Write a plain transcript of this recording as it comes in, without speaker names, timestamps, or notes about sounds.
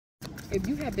If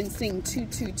you have been seeing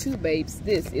 222, babes,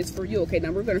 this is for you. Okay,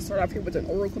 now we're going to start off here with an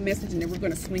oracle message, and then we're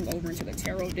going to swing over into the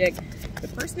tarot deck. The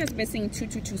person that's been seeing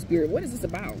 222 spirit, what is this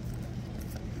about?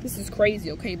 This is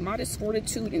crazy, okay? Modest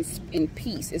fortitude and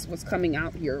peace is what's coming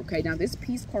out here, okay? Now, this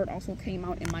peace card also came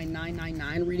out in my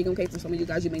 999 reading, okay? For some of you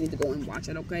guys, you may need to go and watch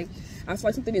it, okay? I feel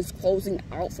like something is closing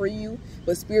out for you,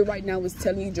 but Spirit right now is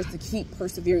telling you just to keep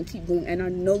persevering, keep going. And I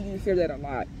know you hear that a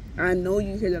lot. I know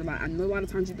you hear that a lot. I know a lot of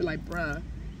times you be like, bruh,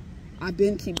 I've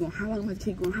been keep going. How long am I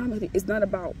keep going? How long? It's not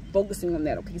about focusing on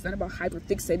that, okay? It's not about hyper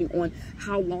fixating on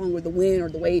how long or the when or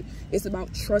the wait. It's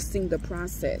about trusting the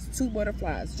process. 2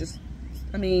 butterflies, just...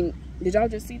 I mean, did y'all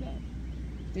just see that?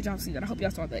 Did y'all see that? I hope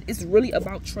y'all saw that. It's really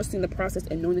about trusting the process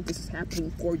and knowing that this is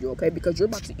happening for you, okay? Because you're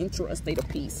about to enter a state of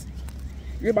peace.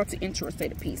 You're about to enter a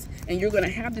state of peace. And you're going to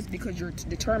have this because you're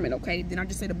determined, okay? Did I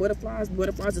just say the butterflies?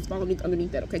 Butterflies is following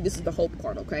underneath that, okay? This is the hope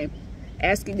card, okay?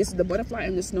 Asking, this is the butterfly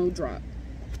and the snowdrop.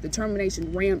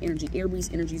 Determination, ram energy, Aries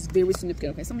energy is very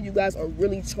significant, okay? Some of you guys are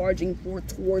really charging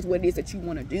towards what it is that you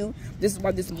want to do. This is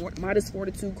why this modest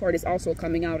fortitude card is also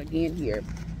coming out again here.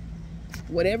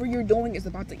 Whatever you're doing is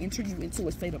about to enter you into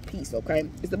a state of peace, okay?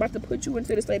 It's about to put you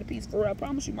into the state of peace. For real, I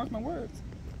promise you, mark my words.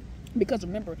 Because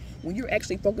remember, when you're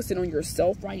actually focusing on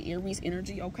yourself, right, Aries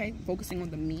energy, okay? Focusing on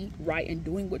the me, right, and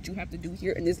doing what you have to do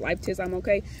here in this lifetime,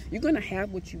 okay? You're going to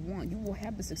have what you want. You will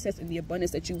have the success and the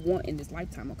abundance that you want in this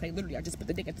lifetime, okay? Literally, I just put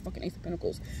the deck at the fucking Ace of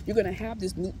Pentacles. You're going to have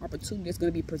this new opportunity that's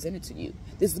going to be presented to you.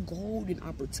 This golden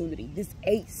opportunity, this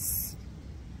ace,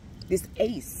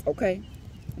 okay?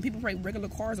 When people play regular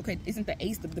cards, okay, isn't the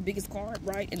ace the biggest card,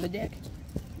 right, in the deck?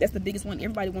 That's the biggest one.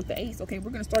 Everybody wants the ace, okay? We're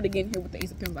going to start again here with the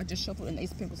Ace of Pentacles. I just shuffled and the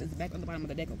Ace of Pentacles is back on the bottom of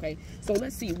the deck, okay? So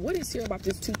let's see. What is here about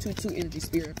this 222 energy,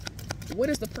 Spirit? What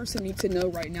does the person need to know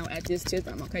right now at this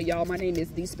time, okay, y'all? My name is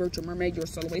The Spiritual Mermaid, your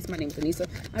solar ace. My name is Anissa.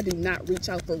 I do not reach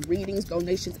out for readings,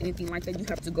 donations, anything like that. You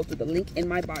have to go through the link in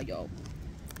my bio,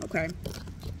 okay?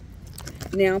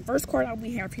 Now, first card out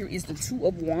we have here is the 2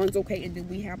 of Wands, okay? And then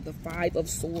we have the 5 of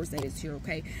Swords that is here,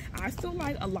 okay? I feel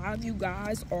like a lot of you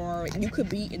guys you could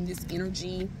be in this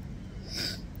energy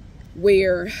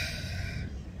where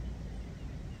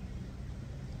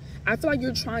I feel like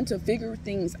you're trying to figure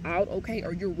things out, okay?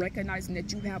 Or you're recognizing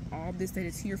that you have all this that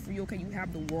is here for you, okay? You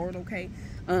have the world, okay?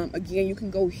 Again, you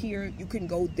can go here, you can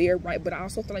go there, right? But I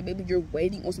also feel like maybe you're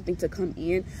waiting on something to come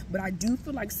in. But I do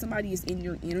feel like somebody is in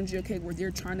your energy, okay? Where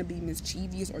they're trying to be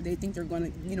mischievous or they think they're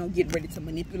going to, you know, get ready to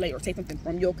manipulate or take something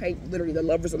from you, okay? Literally, the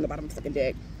Lovers on the bottom of the fucking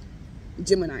deck.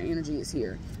 Gemini energy is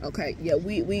here, okay? Yeah,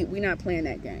 we not playing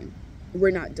that game.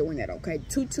 We're not doing that, okay?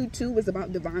 222 is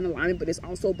about divine alignment, but it's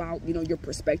also about, you know, your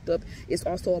perspective. It's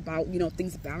also about, you know,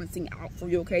 things balancing out for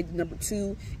you, okay? Number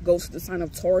 2 goes to the sign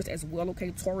of Taurus as well,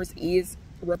 okay? Taurus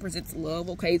represents love,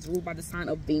 okay? It's ruled by the sign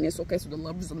of Venus, okay? So the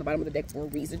Lovers is on the bottom of the deck for a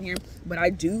reason here. But I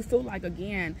do feel like,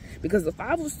 again, because the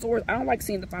 5 of Swords, I don't like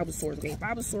seeing the 5 of Swords, okay?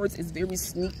 5 of Swords is very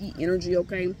sneaky energy,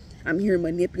 okay? I'm hearing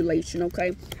manipulation,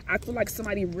 okay? I feel like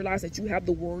somebody realized that you have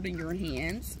the world in your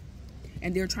hands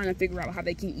and they're trying to figure out how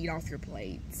they can eat off your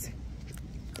plates.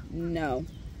 No.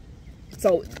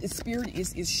 So the Spirit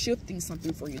is shifting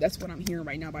something for you. That's what I'm hearing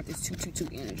right now about this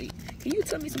 222 energy. Can you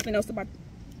tell me something else about...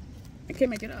 I can't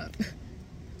make it up.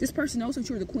 This person knows that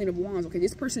you're the Queen of Wands, okay?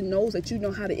 This person knows that you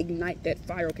know how to ignite that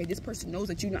fire, okay? This person knows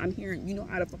that you know, I'm hearing, you know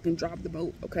how to fucking drop the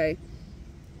boat, okay?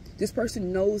 This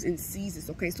person knows and sees this,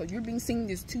 okay? So you're being seen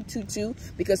this 222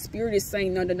 because Spirit is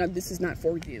saying, no, no, no, this is not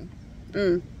for you.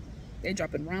 They're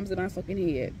dropping rhymes in my fucking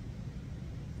head.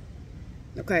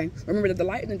 Okay? Remember that the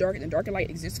light and the dark and light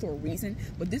exists for a reason.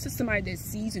 But this is somebody that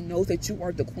sees and knows that you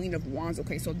are the Queen of Wands.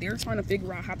 Okay? So they're trying to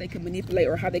figure out how they can manipulate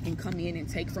or how they can come in and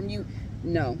take from you.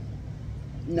 No.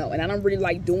 No. And I don't really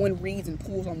like doing reads and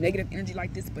pulls on negative energy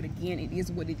like this. But again, it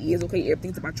is what it is. Okay?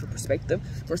 Everything's about your perspective.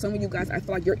 For some of you guys, I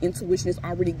feel like your intuition is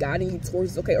already guiding you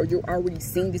towards this. Okay? Or you're already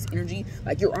seeing this energy.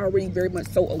 Like you're already very much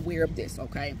so aware of this.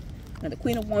 Okay? Now, the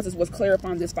Queen of Wands is what's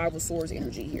clarifying this 5 of Swords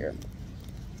energy here.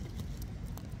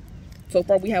 So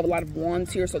far, we have a lot of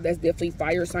wands here, so that's definitely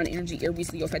fire sign energy.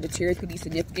 Aries, Leo, Sagittarius could be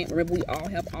significant. Remember, we all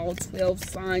have all 12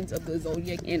 signs of the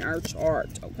zodiac in our chart,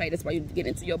 okay? That's why you get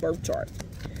into your birth chart.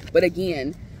 But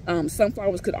again,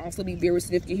 sunflowers could also be very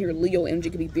significant here. Leo energy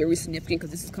could be very significant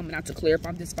because this is coming out to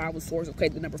clarify this 5 of Swords, okay?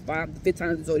 The number 5, the 5th sign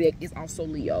of the zodiac is also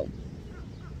Leo.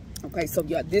 Okay, so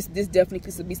yeah, this definitely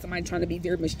could be somebody trying to be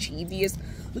very mischievous.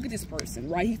 Look at this person,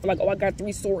 right? He feel like, oh, I got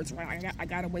 3 swords, right? I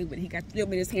got away with it. He got 3 of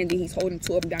them in his hand, and he's holding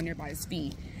 2 of them down there by his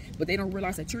feet. But they don't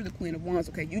realize that you're the Queen of Wands,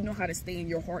 okay? You know how to stay in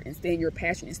your heart and stay in your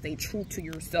passion and stay true to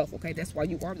yourself, okay? That's why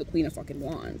you are the Queen of fucking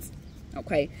Wands,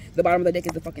 okay? The bottom of the deck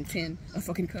is the fucking 10 of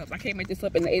fucking Cups. I can't make this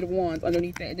up, in the 8 of Wands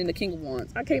underneath that, and then the King of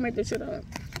Wands. I can't make this shit up.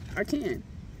 I can.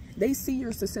 They see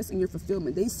your success and your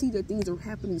fulfillment. They see that things are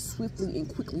happening swiftly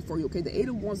and quickly for you, okay? The 8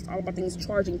 of Wands is all about things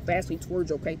charging fastly towards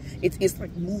you, okay? It's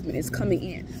like movement. It's coming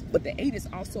in. But the 8 is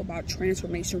also about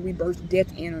transformation, rebirth,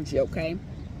 death energy, okay?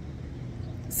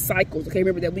 Cycles, okay?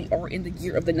 Remember that we are in the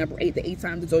year of the number 8. The 8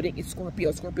 times the zodiac is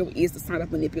Scorpio. Scorpio is the sign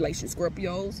of manipulation.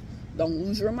 Scorpios, don't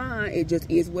lose your mind. It just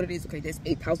is what it is, okay? That's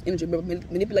 8th house energy. Remember,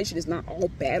 manipulation is not all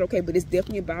bad, okay? But it's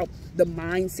definitely about the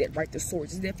mindset, right? The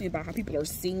source. It's definitely about how people are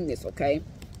seeing this, okay?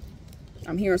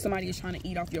 I'm hearing somebody is trying to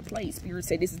eat off your plate. Spirit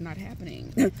say this is not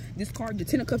happening. This card, the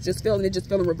 10 of Cups, just fell, and it just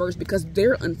fell in reverse because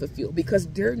they're unfulfilled, because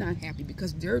they're not happy,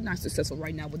 because they're not successful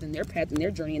right now within their path and their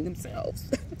journey in themselves.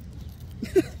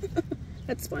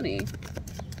 That's funny.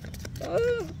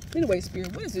 Anyway,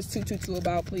 Spirit, what is this 222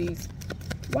 about, please?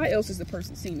 Why else is the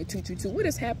person seeing the 222? What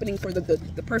is happening for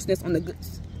the person that's on the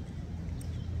goods?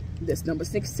 This number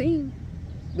 16,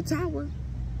 the Tower.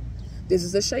 This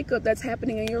is a shakeup that's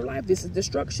happening in your life. This is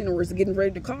destruction, or is getting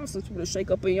ready to cause some sort of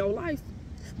shakeup in your life.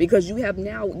 Because you have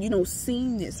now, you know,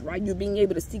 seen this, right? You're being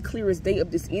able to see clear as day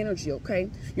of this energy, okay?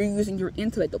 You're using your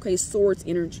intellect, okay? Swords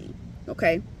energy,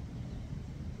 okay?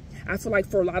 I feel like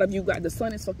for a lot of you guys, the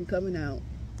sun is fucking coming out.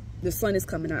 The sun is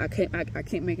coming out. I can't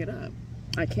make it up.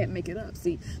 I can't make it up.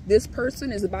 See, this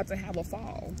person is about to have a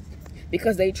fall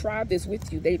because they tried this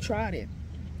with you. They tried it.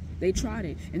 They tried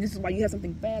it. And this is why you have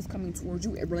something fast coming towards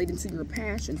you relating to your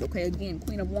passions. Okay, again,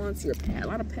 Queen of Wands here. A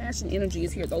lot of passion energy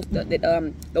is here. Those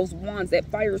wands, that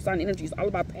fire sign energy is all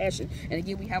about passion. And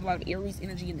again, we have a lot of Aries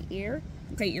energy in the air.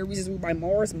 Okay, Aries is ruled by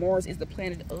Mars. Mars is the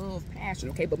planet of passion.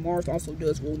 Okay, but Mars also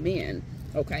does rule men.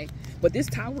 Okay, but this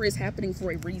tower is happening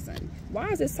for a reason. Why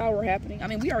is this tower happening? I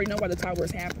mean, we already know why the tower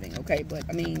is happening. Okay, but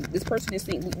I mean, this person is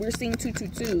seeing, we're seeing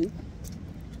 222.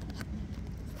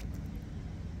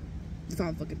 The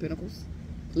 5 fucking Pentacles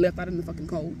left out in the fucking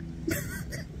cold.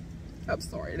 I'm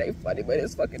sorry, it ain't funny, but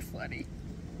it's fucking funny.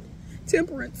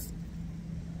 Temperance.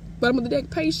 Bottom of the deck,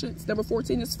 Patience. Number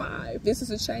 14 is 5. This is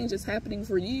a change that's happening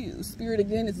for you. Spirit,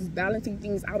 again, is balancing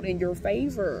things out in your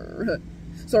favor.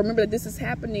 So remember that this is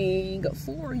happening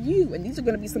for you. And these are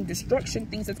going to be some destruction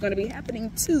things that's going to be happening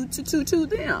to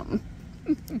them.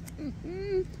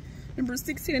 Number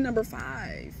 16 and number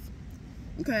 5.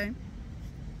 Okay.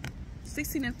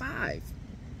 16 and 5.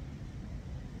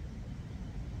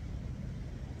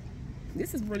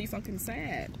 This is really fucking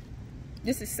sad.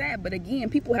 This is sad, but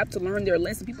again, people have to learn their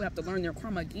lesson. People have to learn their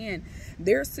karma. Again,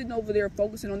 they're sitting over there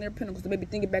focusing on their pentacles, maybe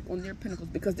thinking back on their pentacles,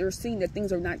 because they're seeing that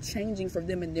things are not changing for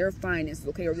them in their finances,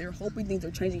 okay? Or they're hoping things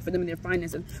are changing for them in their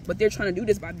finances, but they're trying to do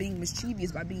this by being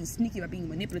mischievous, by being sneaky, by being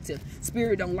manipulative.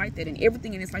 Spirit don't like that, and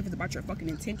everything in this life is about your fucking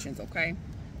intentions, okay?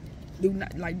 Do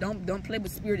not, like, don't play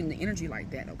with spirit and the energy like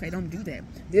that, okay? Don't do that.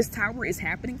 This tower is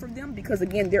happening for them because,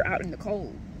 again, they're out in the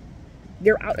cold.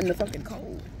 They're out in the fucking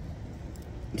cold.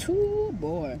 Oh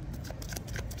boy,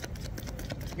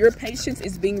 your patience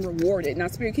is being rewarded. Now,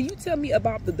 Spirit, can you tell me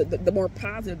about the more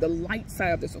positive, the light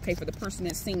side of this, okay, for the person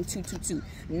that's seeing 222?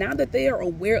 Now that they are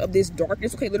aware of this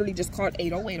darkness, okay, literally just called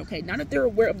 808, okay, now that they're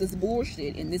aware of this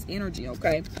bullshit and this energy,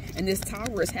 okay, and this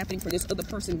tower is happening for this other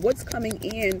person, what's coming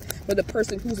in for the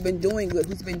person who's been doing good,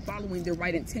 who's been following their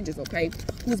right intentions, okay,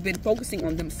 who's been focusing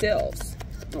on themselves,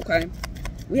 okay?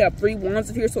 We have 3 wands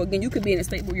here, so again, you could be in a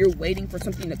state where you're waiting for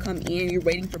something to come in. You're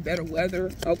waiting for better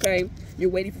weather, okay? You're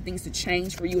waiting for things to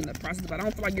change for you in the process, but I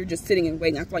don't feel like you're just sitting and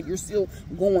waiting. I feel like you're still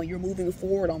going. You're moving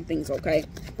forward on things, okay?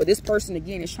 But this person,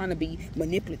 again, is trying to be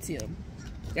manipulative.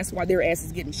 That's why their ass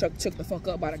is getting shook the fuck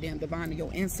up by the damn divine and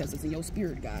your ancestors and your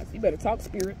spirit guys. You better talk,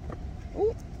 Spirit.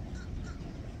 Ooh.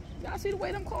 Y'all see the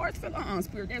way them cards fell?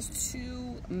 Spirit, that's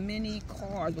too many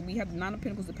cards. But we have the 9 of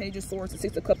Pentacles, the Page of Swords, the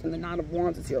 6 of Cups, and the 9 of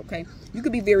Wands is here, okay? You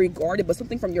could be very guarded, but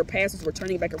something from your past is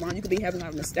returning back around. You could be having a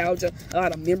lot of nostalgia, a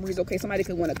lot of memories, okay? Somebody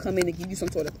could want to come in and give you some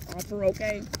sort of offer,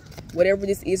 okay? Whatever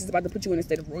this is, it's about to put you in a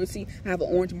state of royalty. I have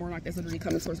an orange monarch that's literally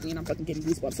coming towards me, and I'm fucking getting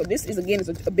goosebumps. So this is, again, is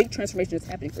a big transformation that's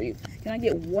happening for you. Can I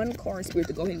get one card, Spirit,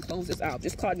 to go ahead and close this out?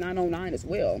 Just card 909 as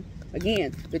well.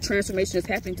 Again, the transformation is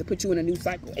happening to put you in a new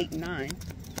cycle, 8 and 9.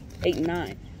 8 and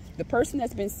 9. The person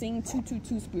that's been seeing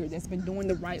 222, Spirit, that's been doing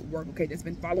the right work, okay, that's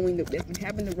been following, that's been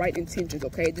having the right intentions,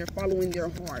 okay, they're following their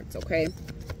hearts, okay,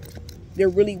 they're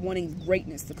really wanting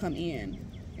greatness to come in.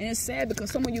 And it's sad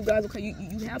because some of you guys, okay,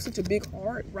 you have such a big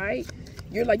heart, right?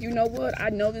 You're like, you know what? I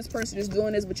know this person is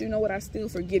doing this, but you know what? I still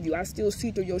forgive you. I still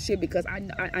see through your shit because I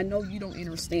know you don't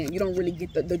understand. You don't really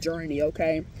get the journey,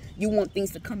 okay? You want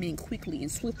things to come in quickly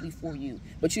and swiftly for you,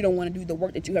 but you don't want to do the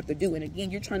work that you have to do. And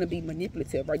again, you're trying to be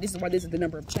manipulative, right? This is why this is the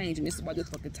number of change, and this is why this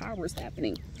fucking tower is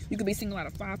happening. You could be seeing a lot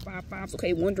of 555s,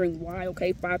 okay, wondering why,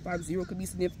 okay? 550 could be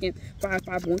significant.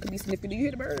 551 could be significant. Do you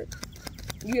hear the bird?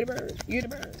 You hear the bird? You hear the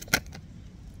bird?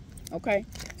 Okay,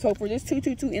 so for this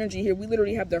 222 energy here, we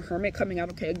literally have the Hermit coming out.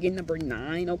 Okay, again, number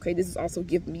 9. Okay, this is also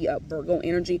giving me a Virgo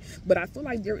energy, but I feel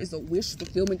like there is a wish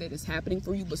fulfillment that is happening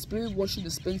for you, but Spirit wants you to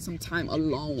spend some time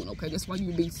alone. Okay, that's why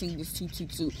you're being seeing this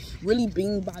 222, really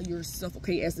being by yourself.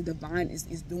 Okay, as the divine is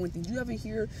doing things. You ever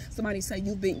hear somebody say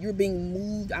you're being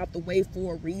moved out the way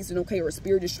for a reason? Okay, or a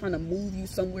spirit is trying to move you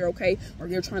somewhere. Okay, or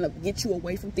they're trying to get you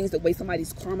away from things, the way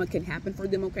somebody's karma can happen for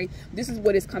them. Okay, this is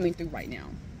what is coming through right now.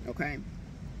 Okay,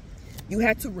 you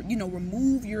had to, you know,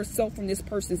 remove yourself from this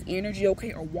person's energy,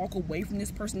 okay, or walk away from this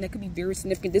person. That could be very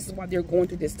significant. This is why they're going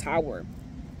through this tower.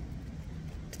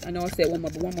 I know I said one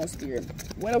more, but one more, Spirit.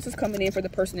 What else is coming in for the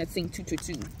person that's seeing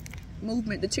 222?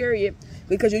 Movement, the Chariot,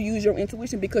 because you use your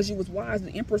intuition, because you was wise.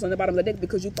 The Empress on the bottom of the deck,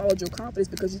 because you followed your confidence,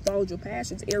 because you followed your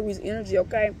passions. Aries energy,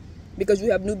 okay, because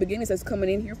you have new beginnings that's coming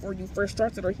in here for you, fresh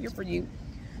starts that are here for you.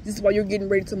 This is why you're getting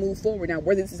ready to move forward. Now,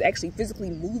 whether this is actually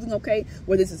physically moving, okay,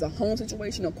 whether this is a home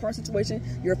situation, a car situation,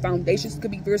 your foundations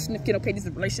could be very significant, okay, this is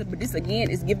a relationship, but this,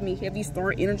 again, is giving me heavy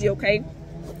star energy, okay?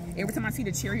 Every time I see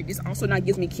the Chariot, this also not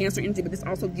gives me Cancer energy, but this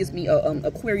also gives me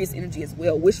Aquarius energy as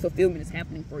well. Wish fulfillment is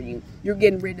happening for you. You're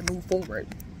getting ready to move forward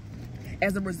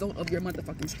as a result of your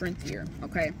motherfucking strength here,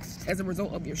 okay? As a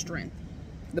result of your strength.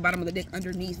 The bottom of the deck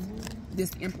underneath this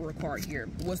Emperor card here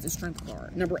was the Strength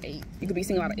card, number 8. You could be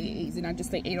seeing a lot of 8s, and I just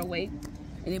say 808.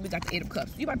 And then we got the 8 of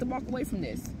Cups. You're about to walk away from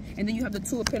this. And then you have the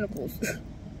 2 of Pentacles.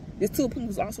 This 2 of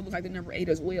Pentacles also looks like the number 8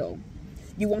 as well.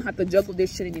 You won't have to juggle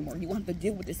this shit anymore. You won't have to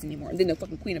deal with this anymore. And then the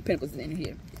fucking Queen of Pentacles is in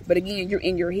here. But again, you're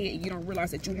in your head. You don't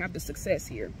realize that you have the success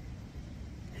here.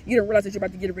 You don't realize that you're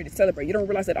about to get ready to celebrate. You don't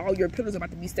realize that all your pillars are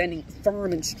about to be standing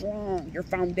firm and strong. Your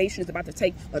foundation is about to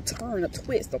take a turn, a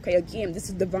twist. Okay, again, this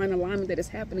is divine alignment that is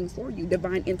happening for you.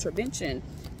 Divine intervention.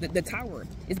 The Tower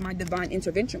is my divine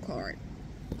intervention card.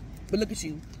 But look at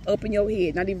you, up in your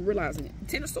head, not even realizing it.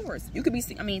 10 of Swords. You could be,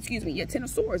 yeah, 10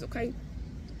 of Swords, okay?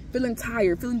 Feeling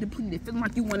tired, feeling depleted, feeling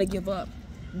like you want to give up.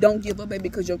 Don't give up, baby,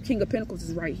 because your King of Pentacles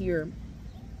is right here.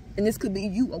 And this could be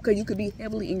you, okay? You could be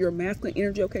heavily in your masculine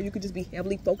energy, okay? You could just be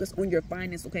heavily focused on your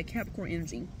finance, okay? Capricorn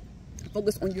energy.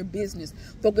 Focus on your business.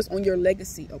 Focus on your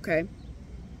legacy, okay?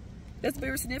 That's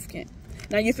very significant.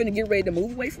 Now you're finna get ready to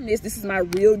move away from this. This is my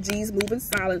real G's moving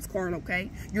silence card,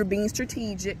 okay? You're being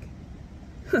strategic.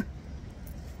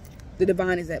 The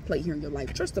divine is at play here in your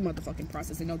life. Trust the motherfucking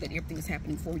process and know that everything is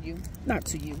happening for you, not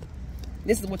to you.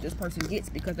 This is what this person gets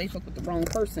because they fuck with the wrong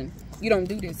person. You don't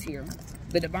do this here.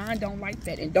 The divine don't like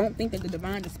that. And don't think that the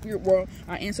divine, the spirit world,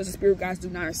 our ancestors, spirit guides do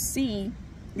not see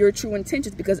your true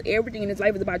intentions, because everything in this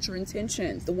life is about your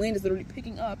intentions. The wind is literally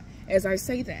picking up as I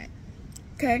say that.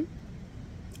 Okay?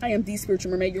 I am the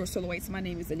spiritual mermaid, your silhouettes. My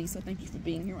name is Anissa. Thank you for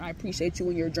being here. I appreciate you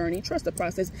and your journey. Trust the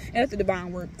process and let the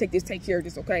divine work take care of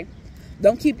this, okay?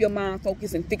 Don't keep your mind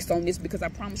focused and fixed on this, because I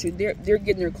promise you, they're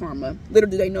getting their karma. Little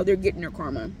do they know they're getting their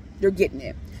karma. They're getting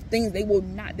it. Things they will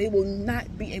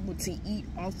not be able to eat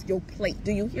off your plate.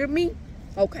 Do you hear me?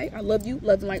 Okay, I love you.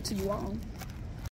 Love and light to you all.